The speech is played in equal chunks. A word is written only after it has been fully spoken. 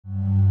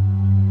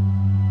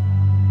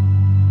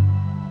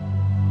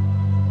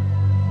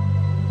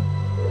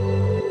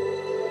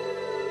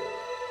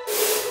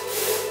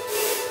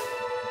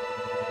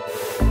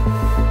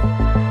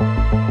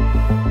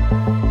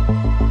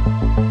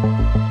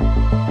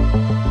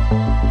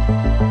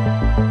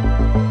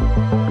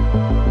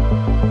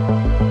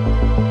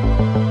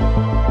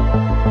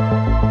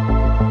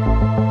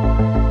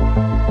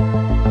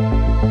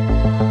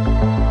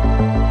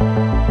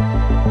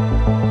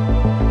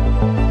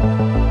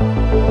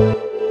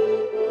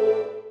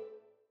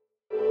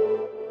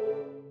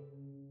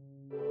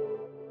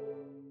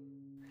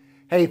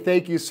Hey,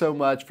 thank you so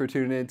much for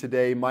tuning in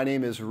today. My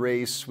name is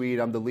Ray Sweet.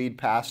 I'm the lead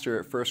pastor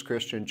at First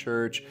Christian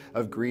Church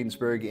of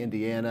Greensburg,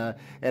 Indiana.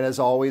 And as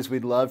always,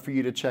 we'd love for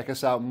you to check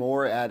us out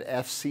more at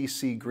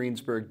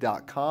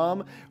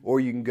fccgreensburg.com, or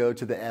you can go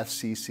to the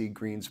FCC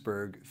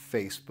Greensburg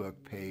Facebook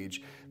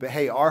page. But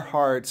hey, our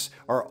hearts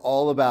are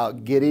all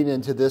about getting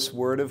into this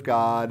Word of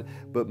God,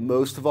 but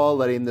most of all,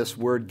 letting this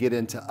Word get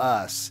into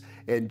us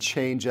and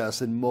change us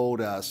and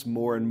mold us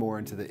more and more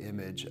into the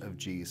image of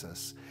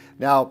Jesus.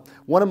 Now,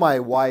 one of my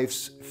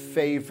wife's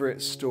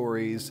favorite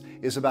stories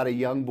is about a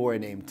young boy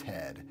named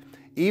Ted.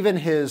 Even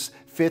his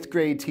fifth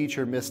grade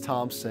teacher, Miss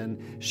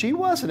Thompson, she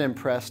wasn't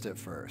impressed at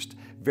first.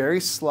 Very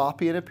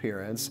sloppy in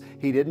appearance,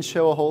 he didn't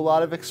show a whole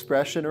lot of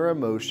expression or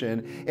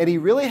emotion, and he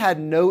really had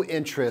no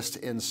interest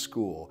in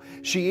school.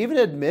 She even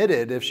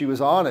admitted, if she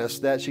was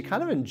honest, that she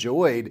kind of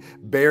enjoyed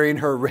bearing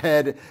her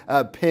red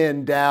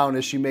pen down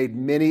as she made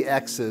many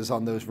X's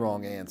on those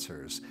wrong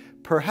answers.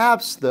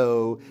 Perhaps,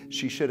 though,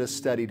 she should have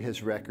studied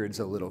his records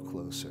a little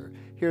closer.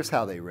 Here's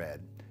how they read.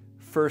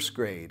 First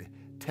grade,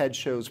 Ted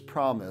shows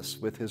promise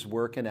with his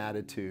work and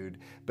attitude,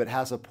 but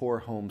has a poor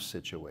home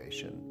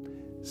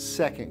situation.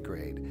 Second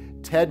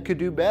grade, Ted could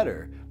do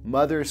better.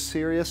 Mother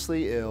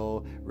seriously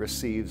ill,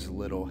 receives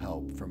little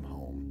help from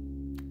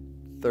home.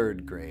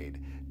 Third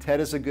grade, Ted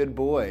is a good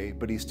boy,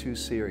 but he's too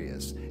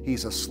serious.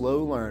 He's a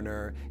slow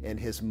learner, and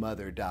his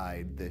mother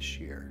died this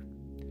year.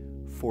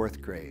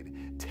 Fourth grade,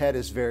 Ted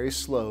is very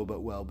slow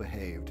but well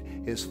behaved.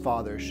 His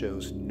father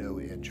shows no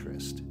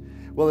interest.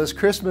 Well, as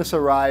Christmas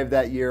arrived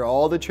that year,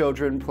 all the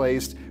children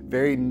placed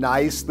very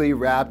nicely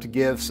wrapped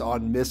gifts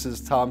on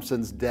Mrs.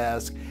 Thompson's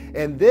desk.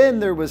 And then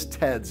there was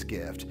Ted's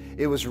gift.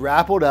 It was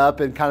wrapped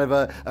up in kind of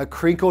a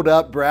crinkled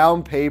up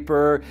brown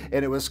paper,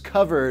 and it was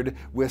covered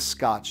with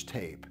Scotch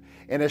tape.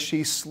 And as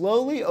she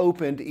slowly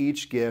opened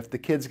each gift, the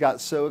kids got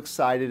so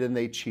excited and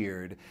they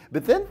cheered.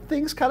 But then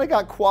things kind of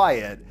got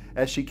quiet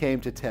as she came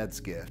to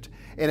Ted's gift.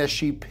 And as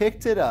she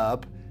picked it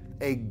up,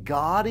 a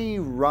gaudy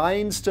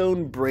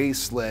rhinestone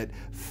bracelet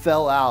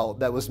fell out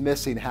that was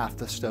missing half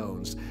the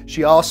stones.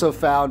 She also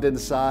found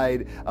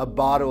inside a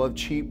bottle of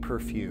cheap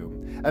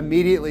perfume.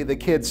 Immediately, the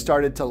kids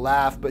started to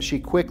laugh, but she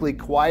quickly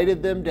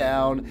quieted them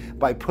down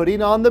by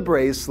putting on the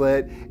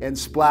bracelet and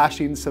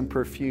splashing some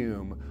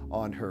perfume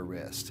on her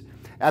wrist.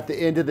 At the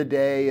end of the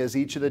day, as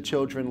each of the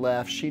children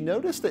left, she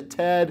noticed that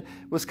Ted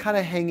was kind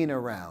of hanging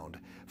around.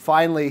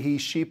 Finally, he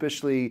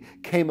sheepishly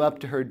came up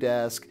to her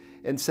desk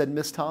and said,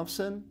 "Miss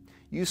Thompson,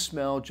 you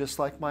smell just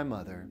like my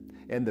mother,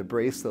 and the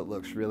bracelet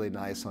looks really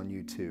nice on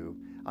you too.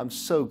 I'm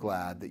so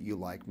glad that you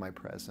like my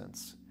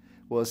presents."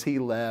 Well, as he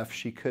left,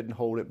 she couldn't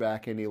hold it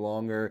back any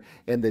longer,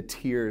 and the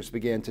tears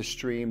began to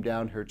stream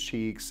down her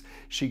cheeks.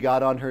 She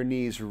got on her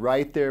knees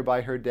right there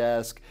by her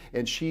desk,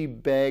 and she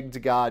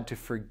begged God to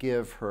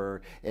forgive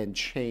her and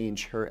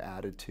change her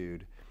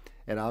attitude.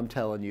 And I'm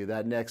telling you,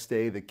 that next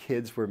day, the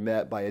kids were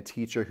met by a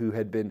teacher who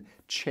had been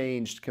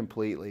changed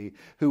completely,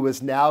 who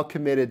was now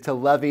committed to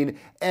loving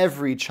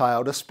every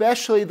child,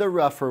 especially the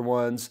rougher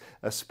ones,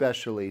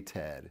 especially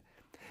Ted.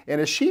 And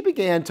as she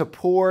began to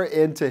pour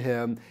into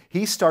him,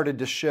 he started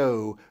to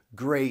show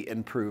great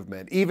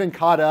improvement, even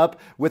caught up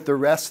with the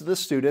rest of the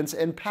students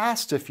and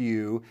passed a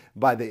few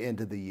by the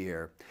end of the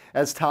year.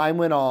 As time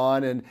went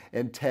on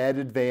and Ted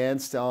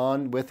advanced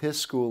on with his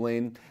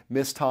schooling,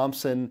 Miss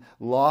Thompson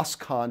lost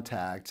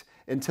contact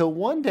until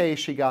one day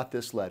she got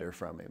this letter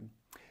from him.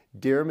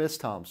 "Dear Miss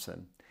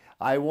Thompson,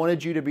 I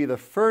wanted you to be the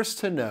first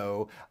to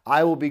know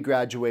I will be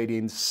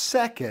graduating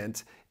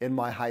second in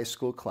my high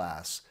school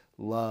class.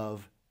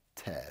 Love,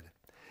 Ted."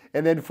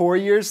 And then 4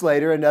 years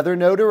later, another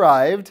note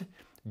arrived.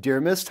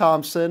 "Dear Miss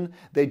Thompson,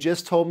 they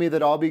just told me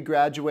that I'll be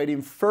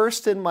graduating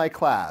first in my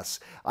class.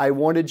 I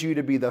wanted you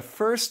to be the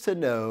first to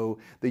know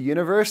the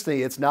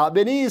university. It's not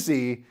been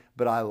easy,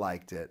 but I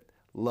liked it.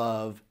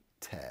 Love,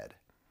 Ted."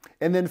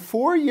 And then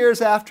 4 years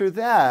after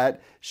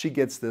that, she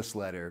gets this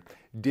letter.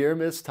 "Dear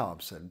Miss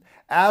Thompson,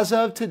 as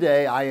of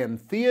today, I am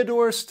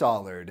Theodore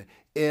Stollard,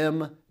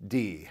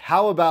 M.D.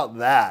 How about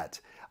that?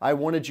 I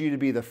wanted you to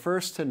be the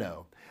first to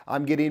know.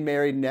 I'm getting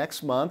married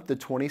next month, the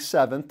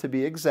 27th to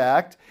be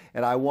exact,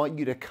 and I want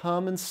you to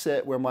come and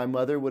sit where my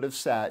mother would have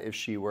sat if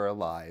she were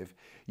alive.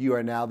 You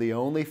are now the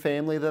only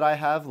family that I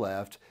have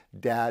left.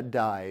 Dad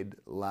died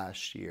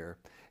last year."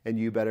 And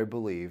you better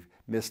believe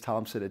Miss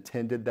Thompson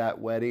attended that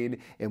wedding,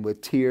 and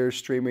with tears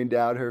streaming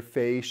down her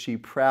face, she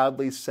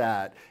proudly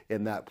sat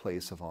in that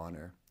place of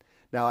honor.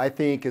 Now, I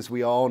think, as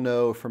we all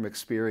know from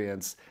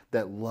experience,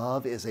 that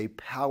love is a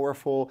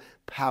powerful,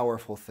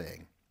 powerful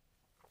thing.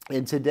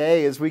 And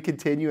today, as we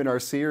continue in our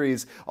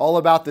series all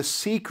about the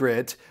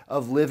secret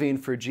of living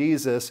for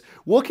Jesus,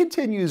 we'll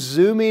continue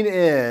zooming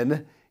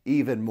in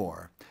even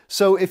more.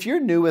 So if you're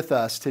new with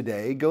us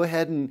today, go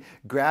ahead and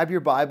grab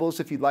your Bibles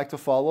if you'd like to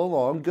follow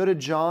along. Go to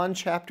John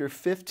chapter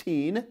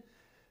 15.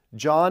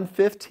 John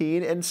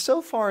 15. And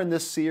so far in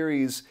this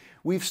series,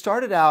 we've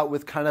started out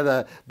with kind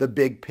of the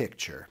big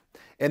picture.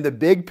 And the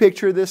big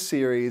picture of this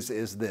series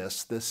is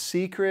this: the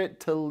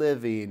secret to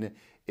living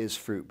is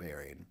fruit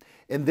bearing.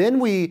 And then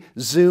we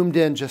zoomed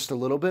in just a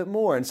little bit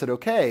more and said,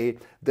 okay,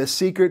 the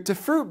secret to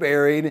fruit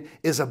bearing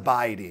is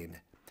abiding.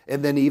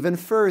 And then even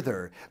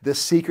further, the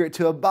secret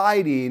to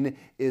abiding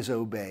is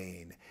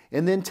obeying.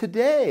 And then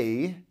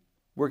today,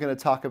 we're going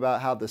to talk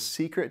about how the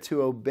secret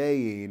to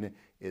obeying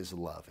is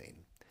loving.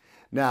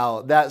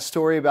 Now, that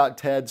story about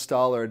Ted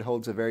Stollard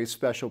holds a very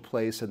special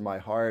place in my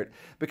heart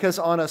because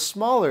on a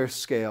smaller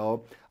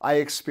scale, I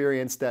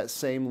experienced that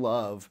same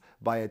love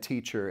by a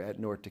teacher at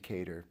North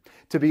Decatur.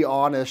 To be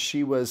honest,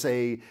 she was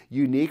a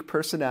unique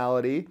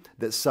personality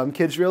that some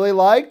kids really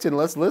liked, and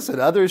let's listen,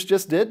 others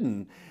just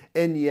didn't.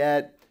 And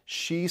yet,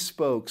 she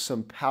spoke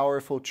some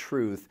powerful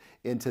truth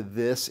into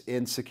this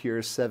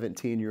insecure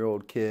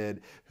 17-year-old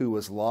kid who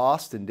was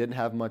lost and didn't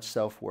have much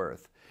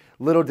self-worth.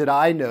 Little did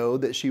I know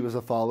that she was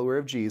a follower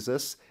of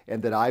Jesus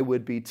and that I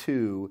would be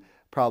too,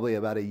 probably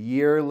about a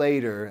year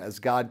later as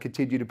God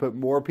continued to put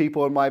more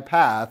people in my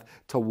path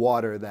to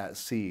water that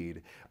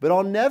seed. But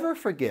I'll never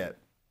forget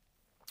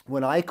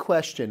when I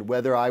questioned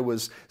whether I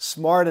was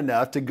smart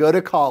enough to go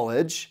to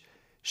college,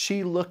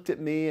 she looked at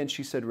me and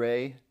she said,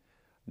 "Ray,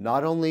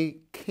 not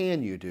only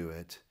can you do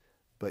it,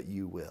 but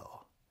you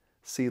will."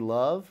 See,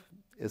 love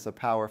is a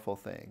powerful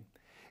thing.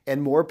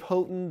 And more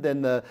potent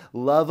than the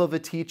love of a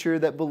teacher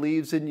that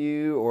believes in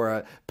you, or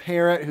a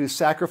parent who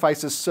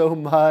sacrifices so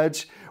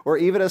much, or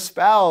even a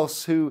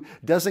spouse who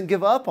doesn't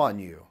give up on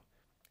you.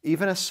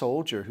 Even a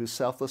soldier who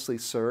selflessly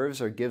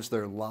serves or gives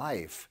their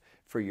life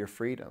for your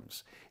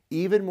freedoms.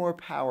 Even more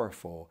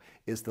powerful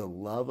is the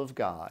love of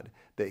God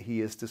that He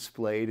has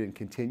displayed and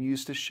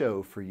continues to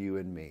show for you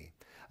and me.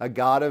 A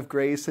God of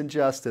grace and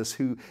justice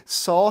who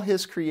saw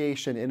His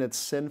creation in its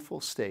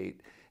sinful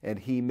state, and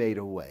He made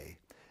a way.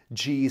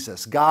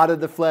 Jesus, God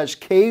of the flesh,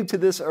 came to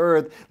this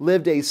earth,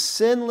 lived a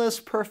sinless,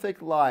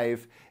 perfect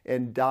life,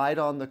 and died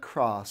on the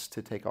cross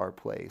to take our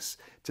place,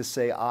 to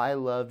say, "I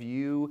love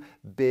you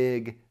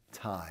big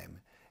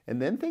time."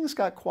 And then things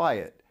got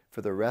quiet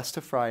for the rest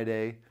of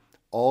Friday,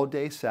 all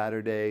day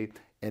Saturday,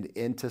 and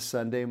into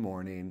Sunday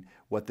morning,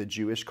 what the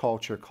Jewish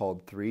culture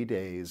called 3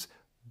 days.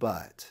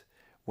 But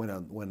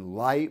when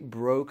light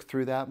broke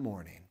through that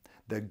morning,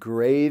 the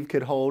grave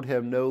could hold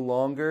Him no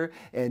longer,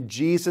 and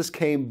Jesus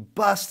came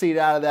busting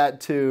out of that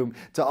tomb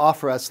to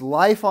offer us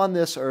life on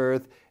this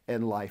earth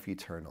and life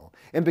eternal.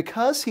 And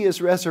because He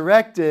is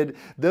resurrected,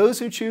 those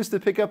who choose to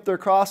pick up their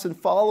cross and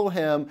follow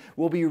Him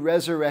will be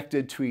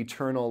resurrected to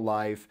eternal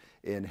life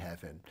in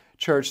heaven.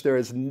 Church, there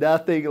is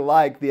nothing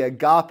like the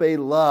agape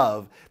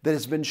love that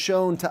has been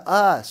shown to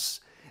us.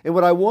 And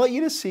what I want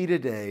you to see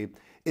today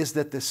is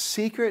that the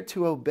secret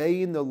to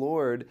obeying the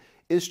Lord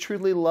is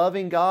truly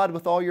loving God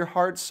with all your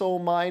heart, soul,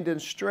 mind, and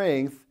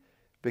strength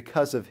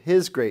because of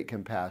His great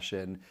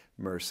compassion,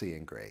 mercy,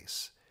 and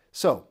grace.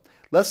 So,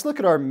 let's look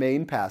at our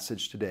main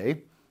passage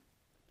today.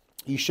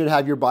 You should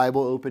have your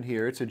Bible open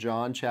here to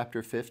John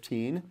chapter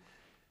 15.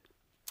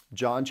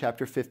 John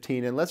chapter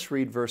 15, and let's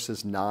read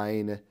verses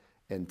 9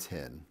 and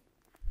 10.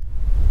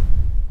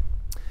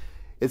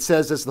 It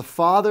says,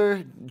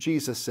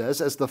 Jesus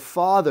says, "As the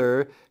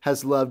Father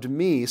has loved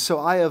me, so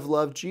I have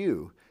loved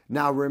you.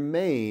 Now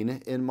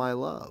remain in my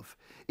love.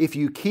 If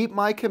you keep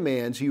my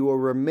commands, you will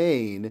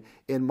remain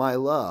in my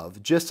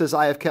love, just as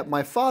I have kept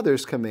my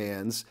Father's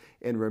commands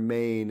and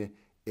remain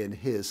in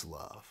His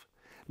love."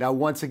 Now,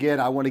 once again,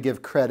 I want to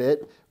give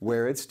credit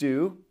where it's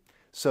due.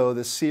 So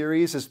the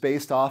series is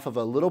based off of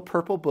a little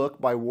purple book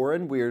by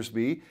Warren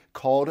Wiersbe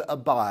called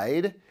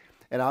Abide.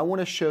 And I want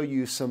to show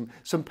you some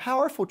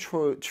powerful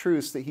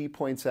truths that he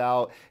points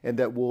out and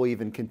that we'll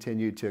even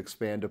continue to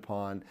expand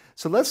upon.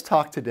 So let's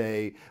talk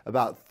today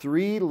about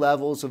 3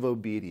 levels of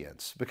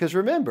obedience. Because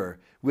remember,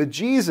 with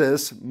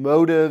Jesus,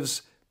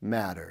 motives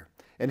matter.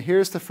 And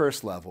here's the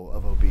first level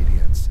of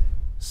obedience: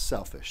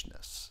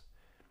 selfishness.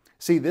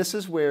 See, this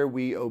is where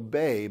we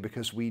obey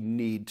because we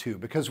need to,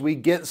 because we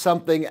get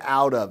something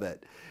out of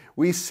it.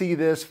 We see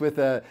this with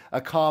a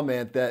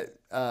comment that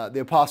the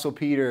Apostle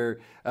Peter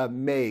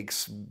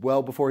makes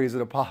well before he's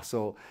an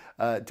apostle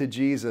to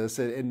Jesus.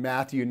 In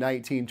Matthew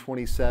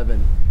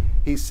 19:27,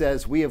 he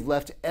says, "We have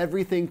left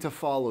everything to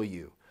follow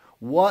you.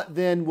 What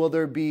then will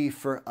there be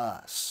for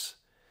us?"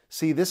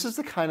 See, this is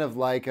the kind of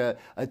like a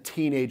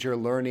teenager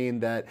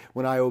learning that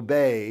when I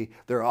obey,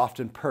 there are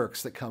often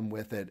perks that come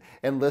with it.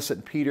 And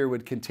listen, Peter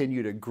would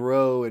continue to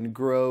grow and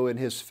grow in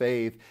his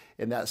faith,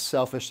 and that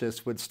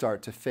selfishness would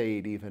start to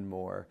fade even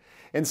more.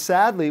 And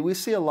sadly, we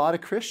see a lot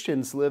of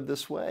Christians live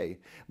this way.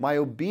 My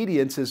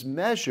obedience is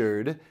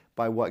measured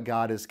by what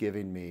God is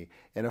giving me.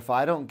 And if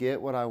I don't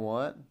get what I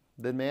want,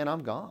 then man,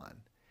 I'm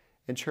gone.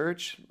 And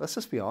church, let's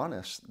just be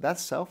honest,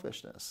 that's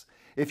selfishness.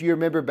 If you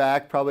remember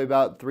back probably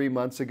about 3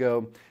 months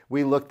ago,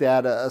 we looked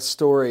at a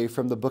story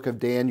from the book of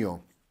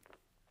Daniel.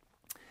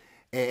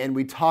 And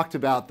we talked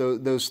about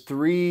those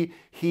 3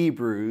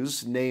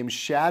 Hebrews named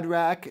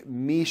Shadrach,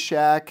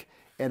 Meshach,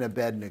 and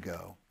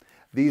Abednego.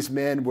 These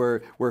men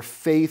were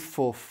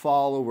faithful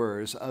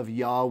followers of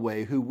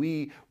Yahweh who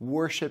we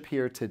worship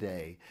here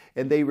today.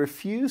 And they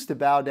refused to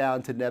bow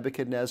down to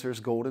Nebuchadnezzar's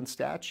golden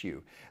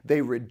statue.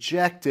 They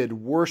rejected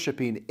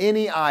worshiping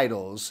any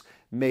idols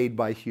made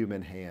by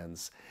human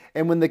hands.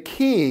 And when the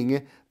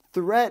king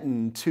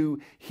threatened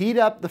to heat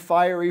up the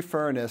fiery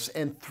furnace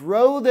and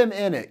throw them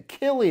in it,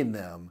 killing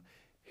them,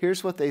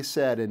 here's what they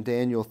said in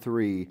Daniel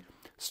 3,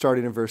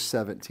 starting in verse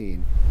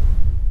 17.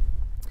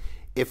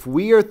 If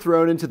we are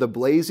thrown into the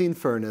blazing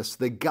furnace,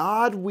 the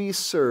God we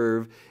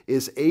serve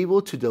is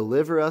able to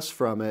deliver us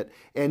from it,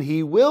 and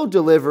he will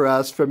deliver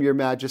us from your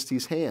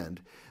majesty's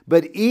hand.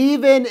 But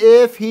even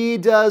if he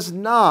does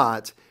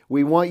not,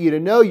 we want you to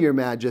know, your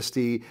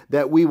majesty,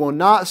 that we will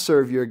not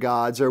serve your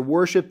gods or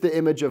worship the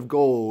image of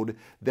gold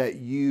that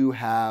you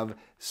have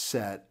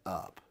set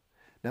up.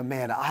 Now,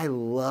 man, I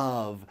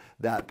love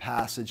that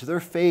passage. Their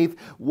faith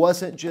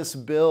wasn't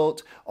just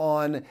built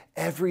on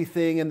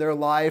everything in their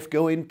life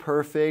going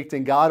perfect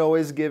and God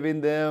always giving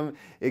them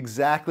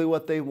exactly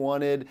what they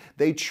wanted.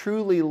 They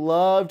truly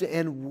loved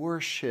and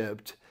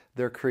worshiped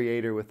their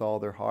Creator with all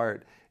their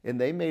heart.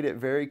 And they made it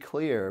very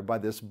clear by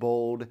this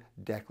bold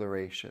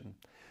declaration.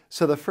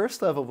 So the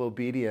first level of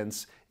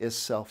obedience is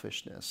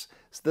selfishness.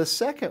 The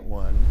second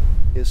one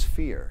is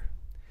fear.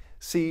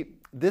 See,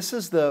 this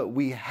is the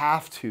we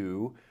have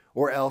to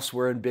or else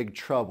we're in big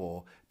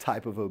trouble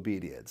type of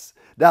obedience.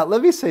 Now,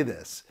 let me say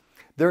this.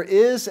 There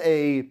is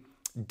a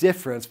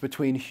difference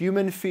between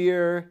human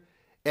fear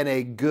and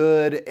a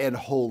good and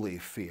holy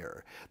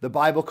fear. The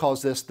Bible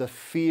calls this the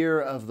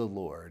fear of the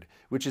Lord,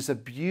 which is a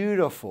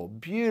beautiful,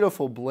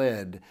 beautiful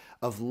blend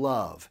of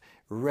love,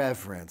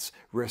 reverence,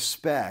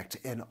 respect,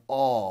 and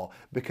awe,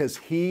 because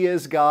He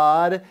is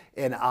God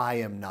and I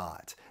am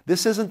not.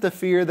 This isn't the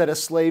fear that a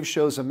slave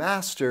shows a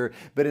master,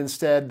 but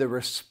instead the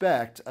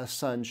respect a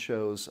son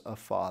shows a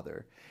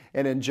father.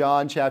 And in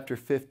John chapter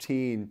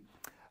 15,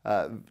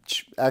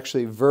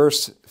 actually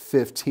verse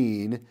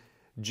 15,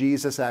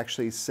 Jesus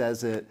actually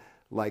says it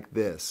like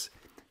this.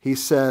 He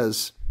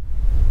says,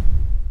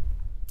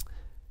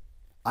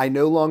 I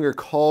no longer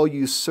call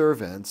you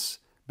servants,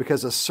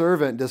 because a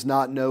servant does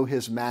not know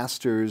his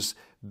master's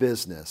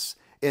business.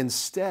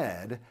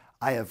 Instead,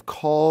 I have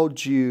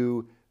called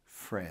you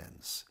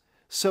friends.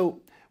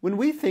 So when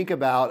we think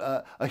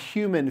about a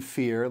human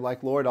fear,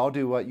 like, Lord, I'll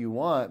do what you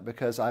want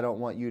because I don't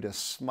want you to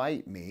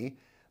smite me,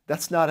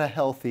 that's not a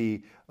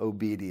healthy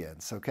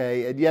obedience,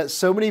 okay? And yet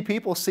so many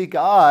people see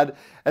God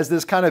as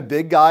this kind of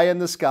big guy in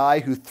the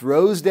sky who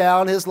throws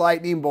down his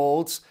lightning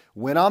bolts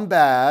when I'm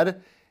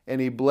bad,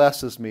 and he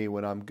blesses me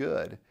when I'm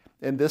good.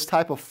 And this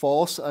type of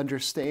false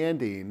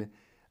understanding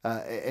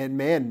and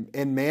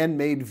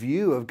man-made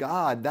view of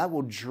God, that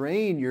will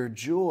drain your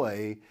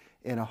joy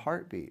in a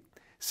heartbeat.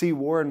 See,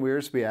 Warren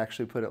Wiersbe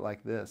actually put it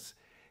like this.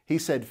 He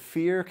said,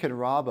 fear can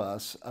rob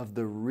us of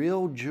the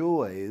real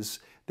joys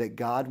that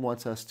God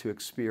wants us to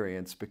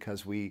experience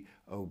because we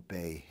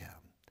obey Him.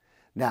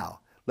 Now,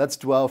 let's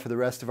dwell for the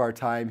rest of our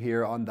time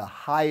here on the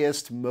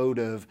highest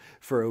motive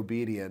for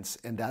obedience,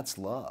 and that's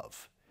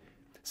love.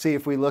 See,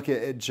 if we look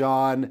at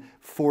John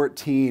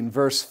 14,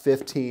 verse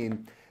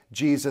 15,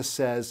 Jesus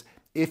says,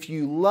 if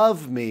you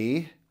love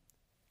me,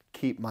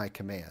 keep my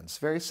commands.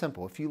 Very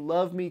simple. If you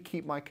love me,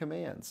 keep my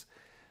commands.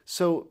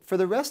 So for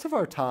the rest of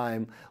our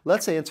time,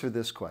 let's answer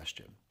this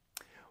question.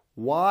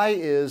 Why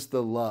is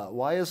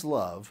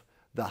love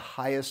the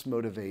highest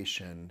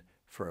motivation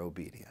for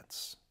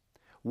obedience?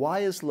 Why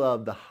is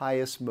love the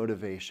highest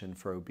motivation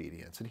for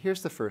obedience? And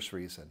here's the first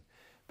reason.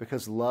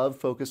 Because love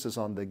focuses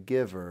on the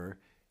giver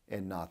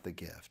and not the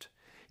gift.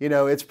 You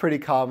know, it's pretty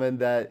common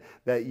that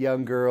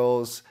young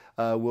girls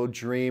will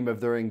dream of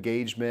their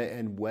engagement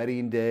and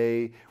wedding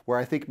day, where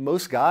I think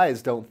most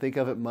guys don't think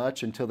of it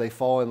much until they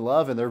fall in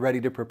love and they're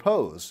ready to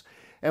propose.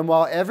 And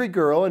while every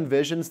girl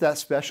envisions that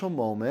special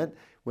moment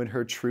when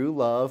her true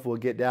love will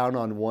get down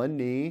on one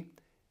knee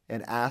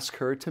and ask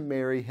her to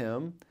marry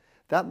him,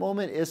 that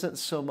moment isn't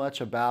so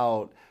much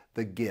about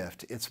the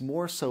gift. It's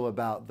more so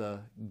about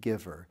the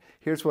giver.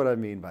 Here's what I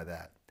mean by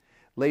that.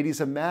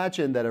 Ladies,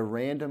 imagine that a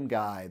random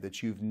guy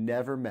that you've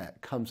never met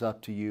comes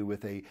up to you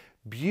with a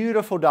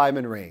beautiful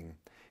diamond ring.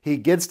 He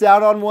gets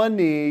down on one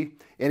knee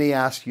and he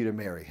asks you to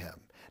marry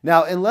him.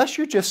 Now, unless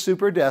you're just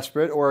super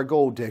desperate or a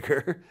gold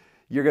digger,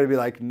 you're going to be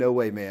like, no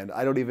way, man.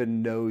 I don't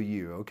even know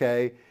you,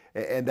 okay?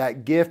 And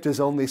that gift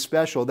is only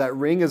special. That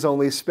ring is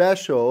only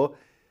special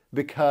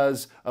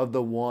because of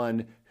the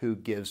one who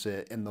gives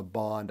it and the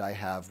bond I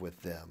have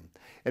with them.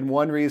 And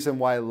one reason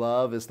why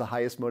love is the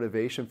highest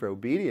motivation for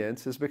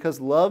obedience is because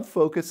love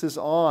focuses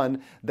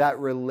on that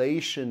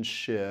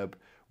relationship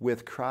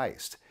with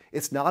Christ.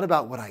 It's not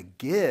about what I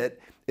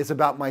get. It's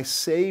about my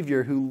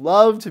Savior who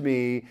loved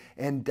me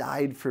and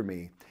died for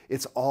me.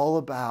 It's all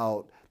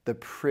about the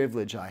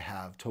privilege I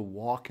have to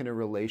walk in a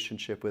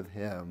relationship with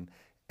Him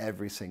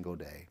every single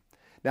day.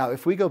 Now,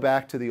 if we go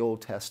back to the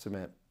Old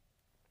Testament,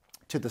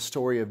 to the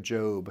story of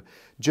Job.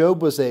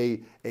 Job was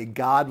a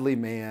godly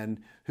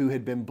man who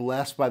had been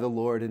blessed by the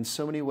Lord in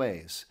so many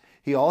ways.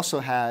 He also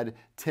had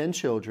 10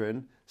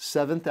 children,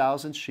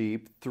 7,000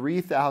 sheep,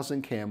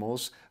 3,000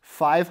 camels,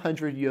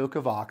 500 yoke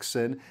of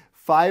oxen,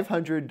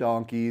 500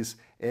 donkeys,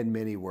 and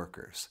many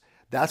workers.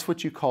 That's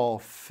what you call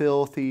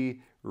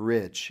filthy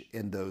rich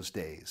in those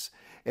days.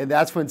 And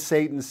that's when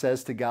Satan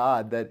says to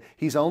God that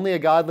he's only a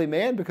godly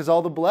man because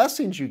all the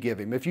blessings you give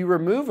him. If you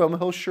remove them,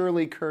 he'll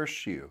surely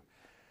curse you.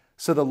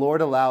 So the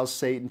Lord allows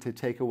Satan to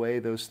take away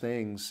those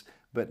things,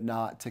 but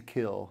not to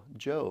kill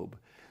Job.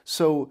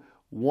 So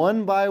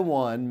one by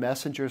one,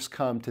 messengers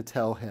come to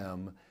tell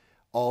him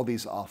all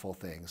these awful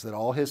things, that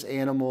all his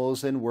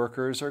animals and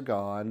workers are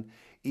gone.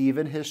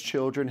 Even his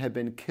children have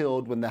been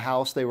killed when the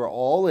house they were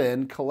all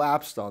in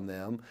collapsed on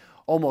them.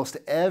 Almost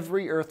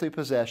every earthly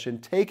possession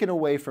taken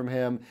away from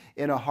him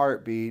in a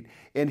heartbeat.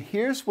 And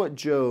here's what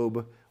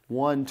Job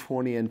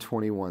 1:20 and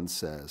 21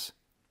 says.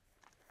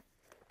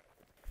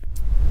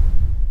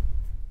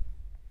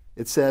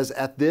 It says,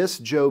 "At this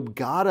Job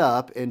got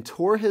up and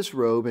tore his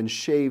robe and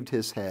shaved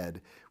his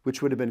head,"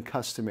 which would have been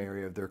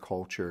customary of their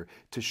culture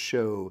to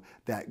show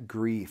that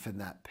grief and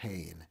that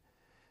pain.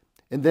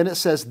 And then it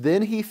says,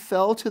 "Then he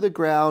fell to the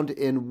ground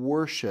in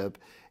worship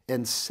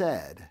and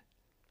said,"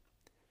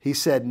 he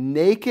said,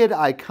 "Naked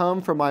I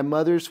come from my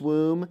mother's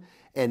womb,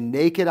 and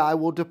naked I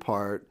will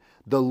depart.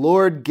 The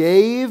Lord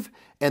gave,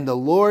 and the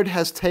Lord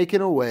has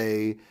taken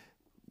away.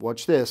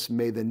 Watch this.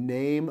 May the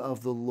name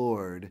of the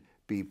Lord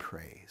be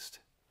praised."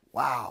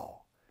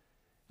 Wow.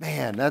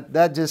 Man,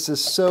 that just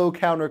is so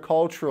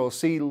countercultural.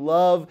 See,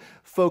 love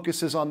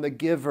focuses on the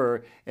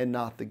giver and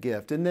not the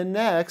gift. And then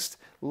next,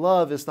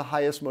 love is the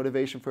highest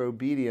motivation for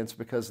obedience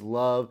because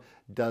love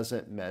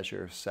doesn't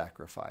measure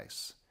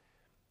sacrifice.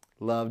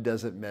 Love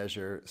doesn't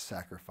measure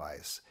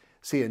sacrifice.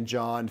 See, in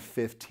John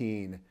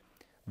 15,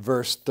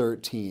 verse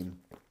 13,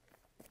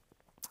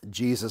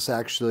 Jesus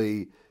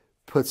actually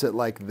puts it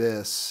like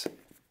this.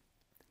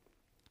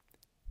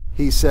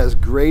 He says,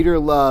 "Greater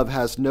love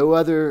has no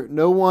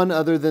one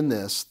other than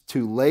this,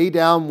 to lay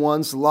down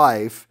one's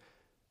life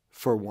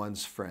for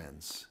one's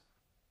friends."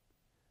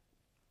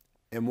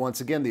 And once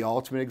again, the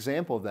ultimate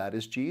example of that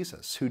is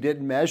Jesus, who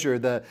didn't measure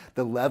the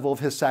level of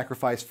his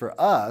sacrifice for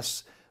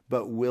us,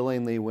 but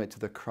willingly went to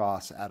the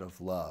cross out of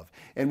love.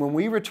 And when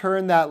we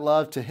return that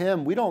love to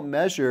him, we don't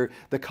measure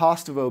the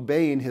cost of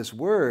obeying his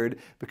word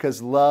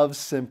because love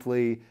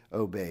simply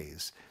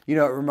obeys. You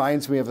know, it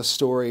reminds me of a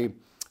story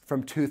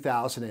from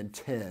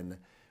 2010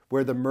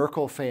 where the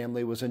Merkel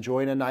family was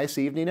enjoying a nice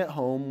evening at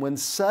home when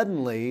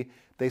suddenly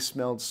they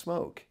smelled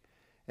smoke.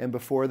 And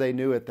before they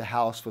knew it, the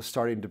house was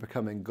starting to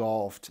become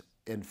engulfed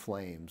in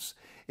flames.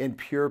 In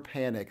pure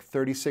panic,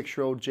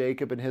 36-year-old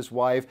Jacob and his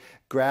wife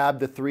grabbed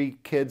the 3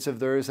 kids of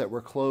theirs that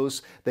were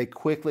close. They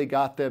quickly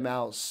got them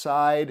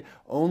outside,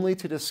 only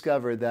to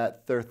discover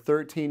that their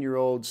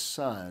 13-year-old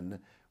son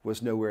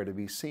was nowhere to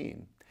be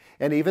seen.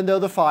 And even though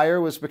the fire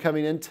was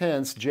becoming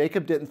intense,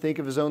 Jacob didn't think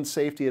of his own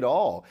safety at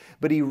all.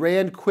 But he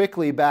ran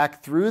quickly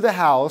back through the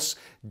house,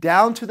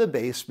 down to the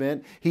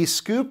basement. He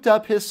scooped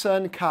up his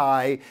son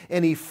Kai,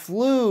 and he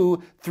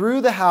flew through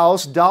the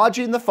house,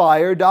 dodging the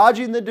fire,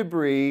 dodging the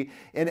debris.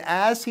 And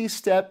as he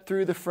stepped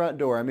through the front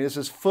door, as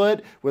his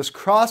foot was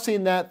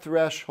crossing that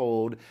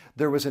threshold,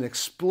 there was an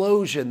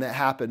explosion that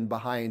happened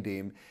behind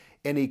him.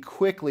 And he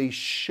quickly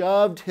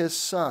shoved his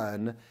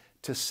son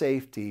to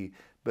safety.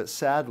 But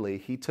sadly,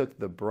 he took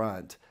the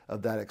brunt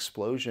of that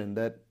explosion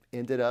that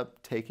ended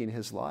up taking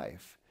his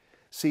life.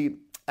 See,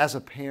 as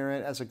a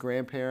parent, as a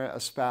grandparent,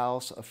 a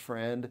spouse, a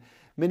friend,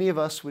 many of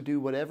us would do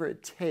whatever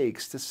it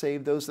takes to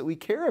save those that we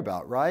care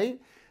about, right?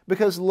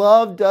 Because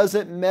love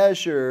doesn't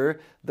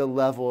measure the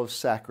level of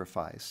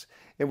sacrifice.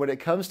 And when it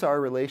comes to our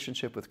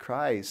relationship with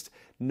Christ,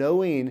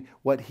 knowing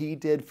what he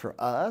did for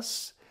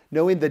us,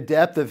 knowing the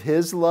depth of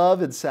his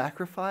love and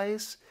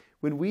sacrifice,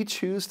 when we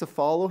choose to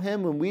follow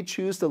him, when we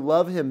choose to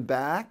love him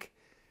back,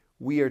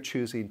 we are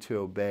choosing to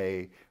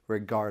obey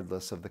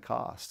regardless of the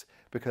cost.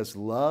 Because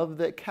love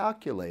that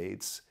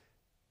calculates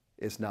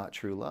is not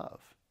true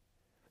love.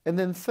 And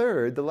then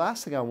third, the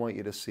last thing I want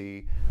you to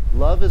see,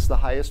 love is the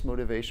highest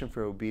motivation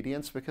for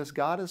obedience because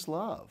God is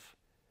love.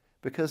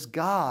 Because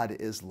God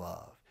is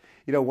love.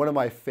 You know, one of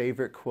my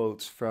favorite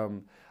quotes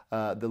from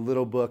the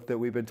little book that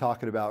we've been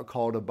talking about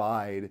called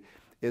Abide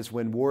is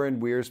when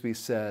Warren Wiersbe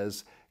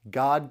says,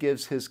 God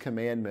gives his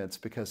commandments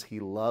because he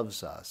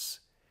loves us.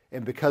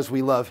 And because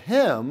we love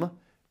him,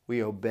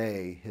 we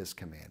obey his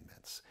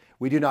commandments.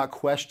 We do not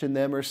question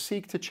them or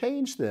seek to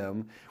change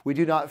them. We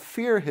do not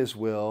fear his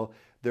will.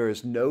 There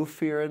is no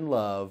fear in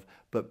love,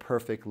 but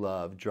perfect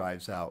love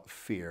drives out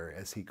fear,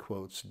 as he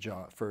quotes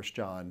 1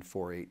 John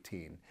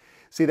 4:18.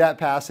 See, that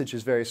passage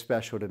is very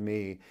special to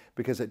me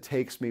because it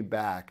takes me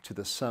back to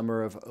the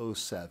summer of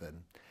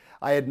 2007.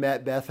 I had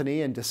met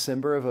Bethany in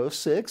December of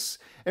 2006,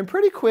 and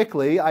pretty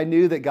quickly I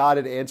knew that God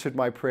had answered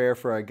my prayer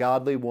for a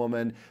godly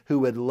woman who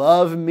would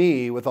love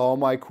me with all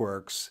my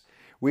quirks.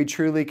 We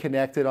truly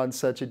connected on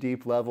such a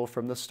deep level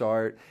from the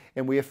start,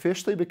 and we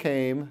officially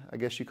became, I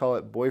guess you call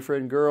it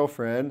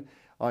boyfriend-girlfriend,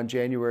 on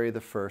January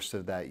the 1st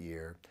of that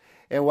year.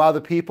 And while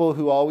the people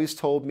who always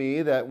told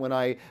me that when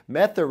I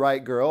met the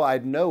right girl,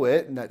 I'd know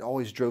it, and that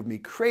always drove me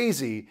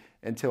crazy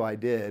until I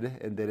did,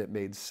 and then it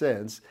made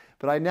sense.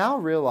 But I now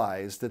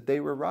realize that they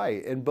were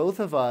right, and both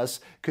of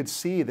us could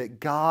see that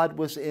God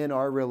was in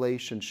our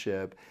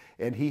relationship,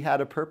 and he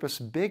had a purpose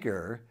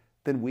bigger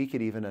than we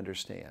could even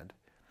understand.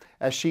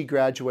 as she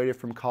graduated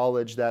from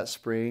college that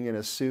spring and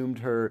assumed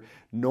her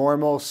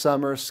normal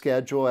summer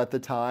schedule at the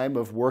time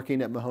of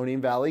working at Mahoning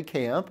Valley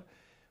Camp,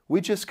 we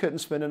just couldn't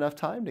spend enough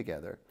time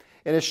together.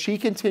 And as she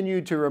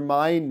continued to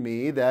remind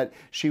me that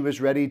she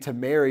was ready to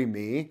marry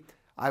me,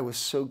 I was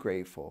so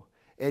grateful.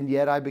 And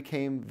yet I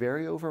became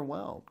very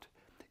overwhelmed.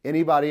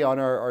 Anybody on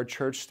our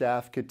church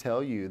staff could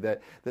tell you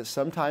that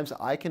sometimes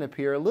I can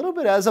appear a little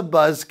bit as a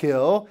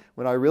buzzkill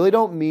when I really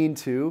don't mean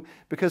to,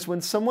 because when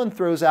someone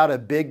throws out a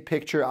big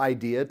picture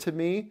idea to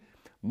me,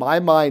 my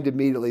mind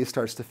immediately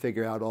starts to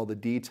figure out all the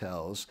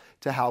details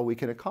to how we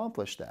can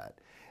accomplish that.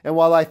 And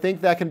while I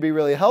think that can be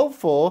really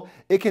helpful,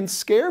 it can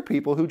scare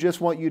people who just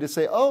want you to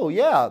say, oh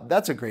yeah,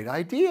 that's a great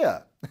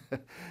idea.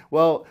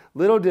 Well,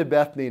 little did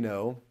Bethany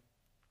know,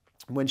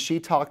 when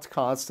she talked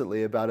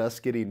constantly about us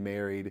getting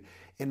married,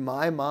 in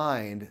my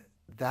mind,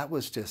 that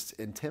was just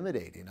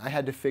intimidating. I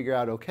had to figure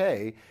out,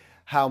 okay,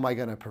 how am I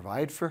going to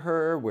provide for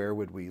her? Where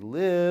would we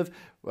live?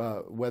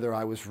 Whether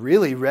I was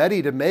really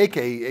ready to make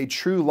a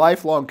true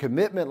lifelong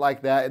commitment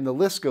like that, and the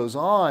list goes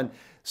on.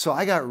 So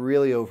I got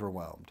really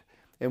overwhelmed.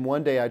 And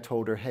one day I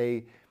told her,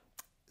 hey,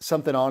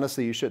 something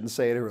honestly you shouldn't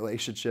say in a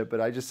relationship,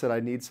 but I just said I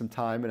need some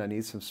time and I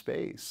need some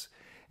space.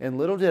 And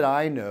little did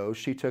I know,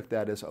 she took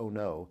that as, oh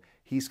no,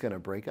 he's going to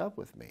break up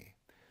with me.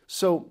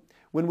 So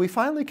when we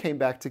finally came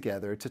back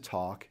together to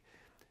talk,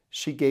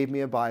 she gave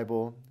me a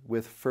Bible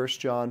with 1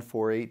 John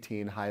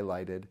 4:18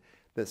 highlighted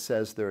that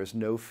says there is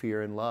no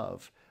fear in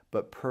love,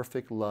 but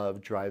perfect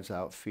love drives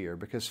out fear,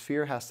 because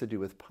fear has to do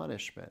with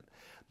punishment.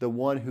 The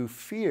one who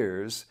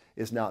fears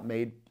is not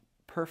made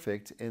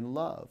perfect in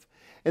love.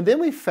 And then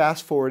we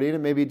fast forwarded,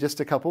 and maybe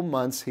just a couple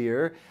months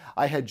here,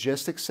 I had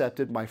just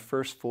accepted my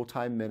first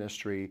full-time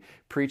ministry,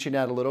 preaching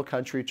at a little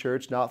country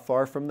church not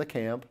far from the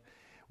camp.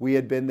 We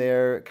had been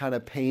there kind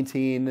of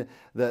painting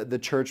the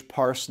church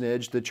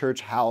parsonage, the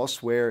church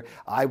house where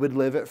I would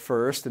live at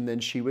first, and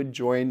then she would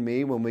join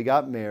me when we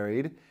got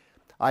married.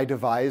 I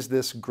devised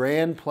this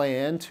grand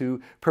plan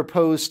to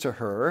propose to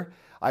her.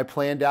 I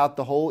planned out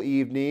the whole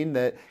evening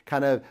that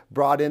kind of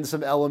brought in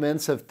some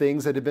elements of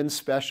things that had been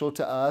special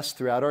to us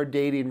throughout our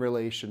dating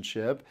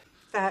relationship.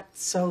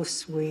 That's so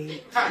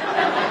sweet.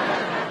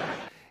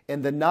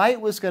 And the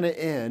night was going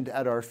to end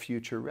at our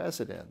future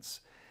residence.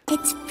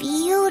 It's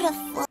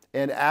beautiful.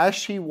 And as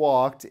she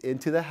walked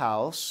into the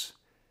house,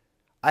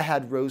 I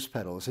had rose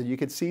petals, and you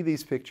can see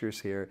these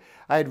pictures here.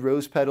 I had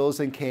rose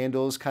petals and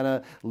candles kind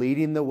of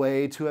leading the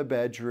way to a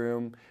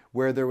bedroom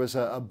where there was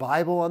a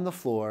Bible on the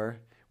floor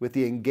with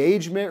the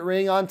engagement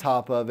ring on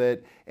top of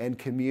it and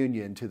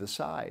communion to the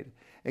side.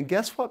 And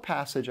guess what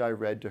passage I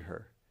read to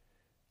her?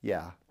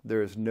 Yeah,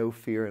 there is no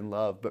fear in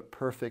love, but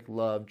perfect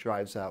love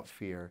drives out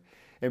fear.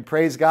 And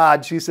praise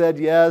God, she said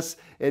yes,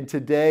 and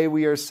today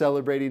we are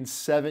celebrating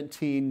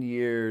 17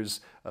 years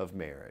of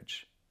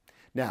marriage.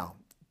 Now,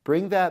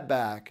 bring that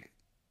back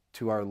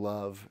to our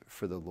love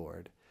for the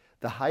Lord.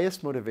 The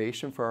highest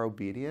motivation for our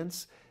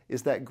obedience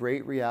is that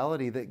great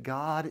reality that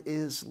God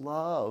is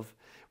love.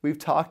 We've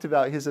talked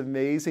about His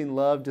amazing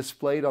love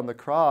displayed on the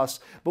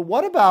cross, but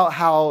what about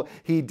how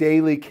He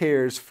daily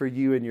cares for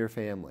you and your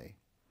family?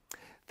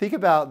 Think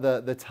about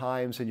the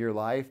times in your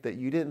life that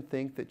you didn't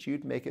think that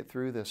you'd make it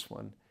through this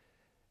one.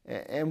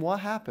 And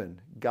what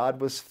happened? God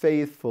was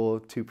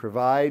faithful to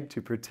provide,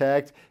 to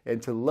protect,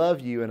 and to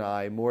love you and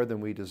I more than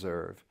we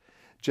deserve.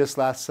 Just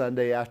last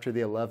Sunday after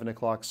the 11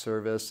 o'clock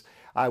service,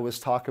 I was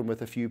talking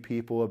with a few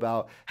people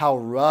about how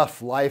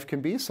rough life can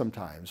be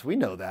sometimes. We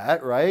know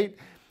that, right?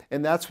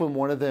 And that's when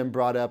one of them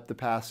brought up the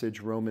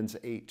passage Romans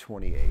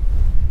 8:28.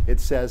 It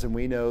says, and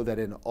we know that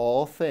in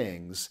all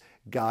things,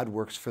 God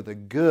works for the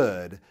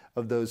good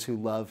of those who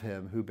love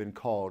Him, who've been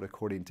called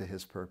according to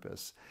His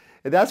purpose.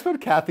 And that's what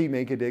Kathy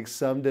Minkadick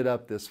summed it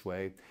up this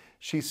way.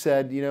 She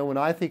said, you know, when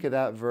I think of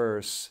that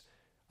verse,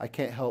 I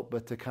can't help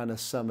but to kind of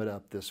sum it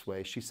up this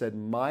way. She said,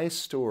 my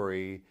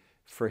story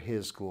for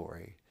His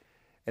glory.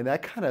 And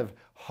that kind of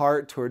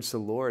heart towards the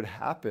Lord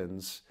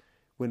happens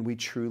when we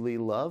truly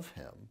love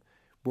Him,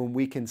 when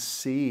we can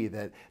see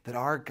that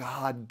our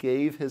God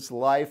gave His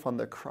life on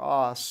the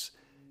cross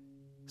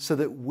so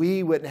that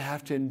we wouldn't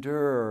have to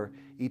endure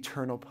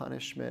eternal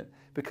punishment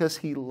because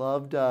He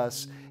loved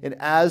us. And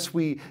as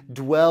we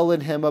dwell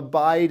in Him,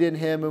 abide in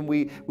Him, and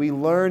we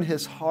learn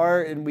His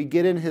heart and we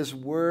get in His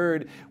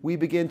Word, we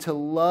begin to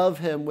love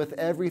Him with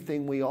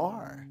everything we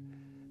are.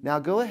 Now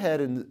go ahead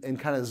and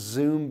kind of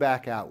zoom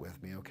back out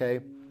with me,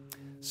 okay?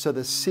 So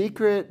the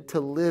secret to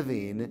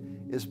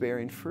living is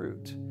bearing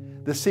fruit.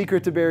 The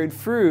secret to bearing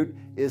fruit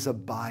is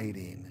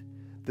abiding.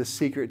 The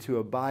secret to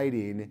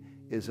abiding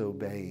is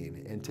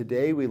obeying. And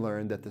today we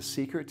learned that the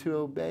secret to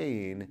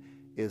obeying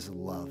is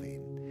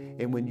loving.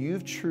 And when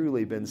you've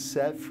truly been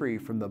set free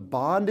from the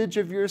bondage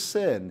of your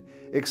sin,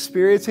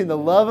 experiencing the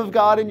love of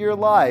God in your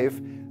life,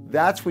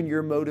 that's when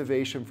your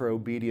motivation for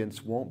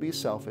obedience won't be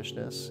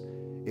selfishness,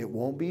 it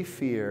won't be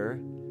fear,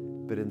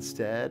 but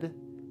instead,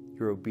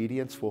 your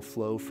obedience will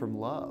flow from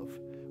love.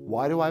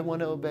 Why do I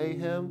want to obey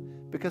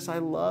Him? Because I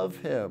love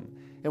Him.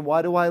 And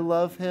why do I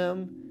love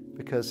Him?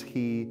 Because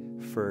He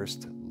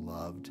first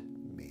loved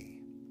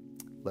me.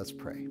 Let's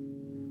pray.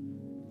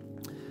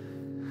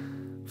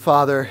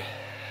 Father,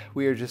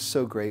 we are just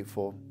so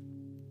grateful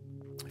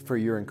for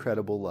your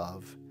incredible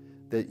love,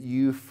 that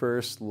you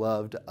first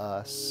loved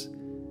us,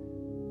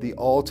 the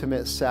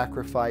ultimate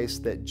sacrifice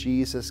that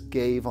Jesus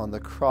gave on the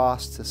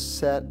cross to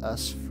set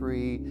us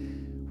free.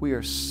 We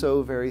are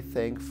so very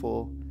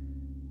thankful,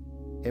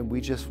 and we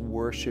just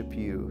worship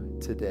you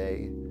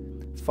today.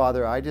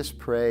 Father, I just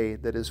pray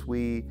that as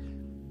we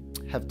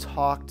have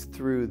talked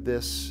through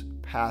this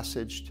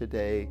passage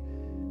today,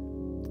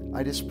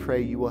 I just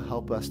pray you will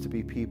help us to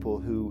be people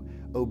who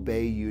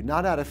obey you,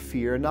 not out of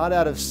fear, not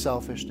out of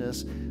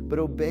selfishness, but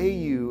obey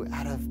you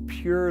out of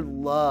pure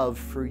love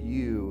for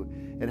you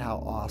and how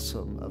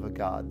awesome of a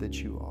God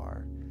that you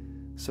are.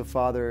 So,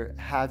 Father,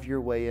 have your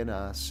way in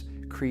us.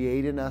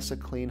 Create in us a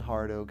clean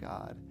heart, O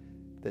God,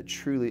 that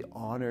truly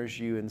honors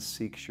you and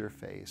seeks your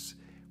face.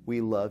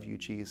 We love you,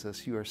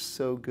 Jesus. You are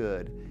so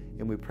good.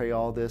 And we pray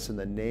all this in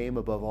the name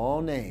above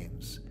all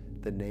names,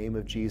 the name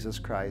of Jesus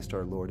Christ,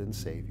 our Lord and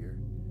Savior.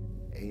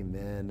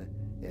 Amen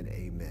and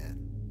amen.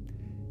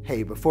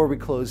 Hey, before we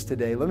close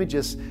today, let me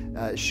just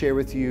share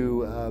with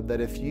you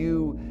that if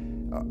you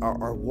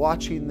are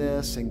watching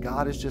this and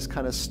God is just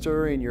kind of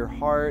stirring your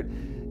heart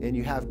and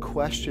you have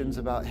questions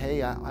about,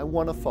 hey, I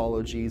want to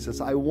follow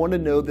Jesus. I want to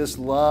know this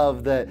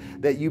love that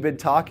you've been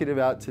talking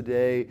about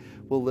today.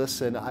 Well,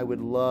 listen, I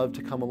would love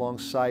to come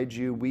alongside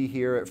you. We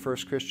here at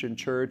First Christian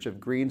Church of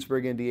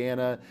Greensburg,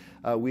 Indiana,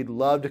 we'd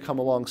love to come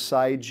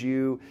alongside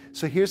you.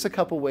 So here's a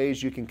couple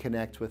ways you can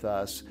connect with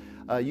us.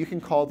 You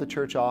can call the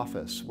church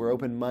office. We're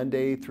open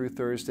Monday through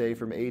Thursday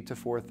from 8 to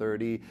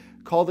 4:30.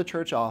 Call the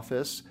church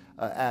office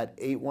at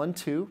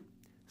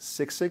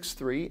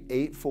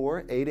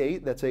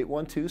 812-663-8488. That's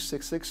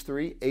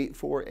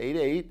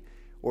 812-663-8488.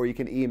 Or you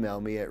can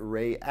email me at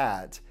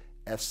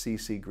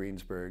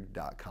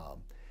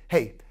ray@fccgreensburg.com.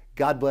 Hey,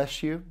 God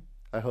bless you.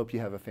 I hope you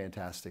have a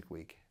fantastic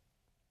week.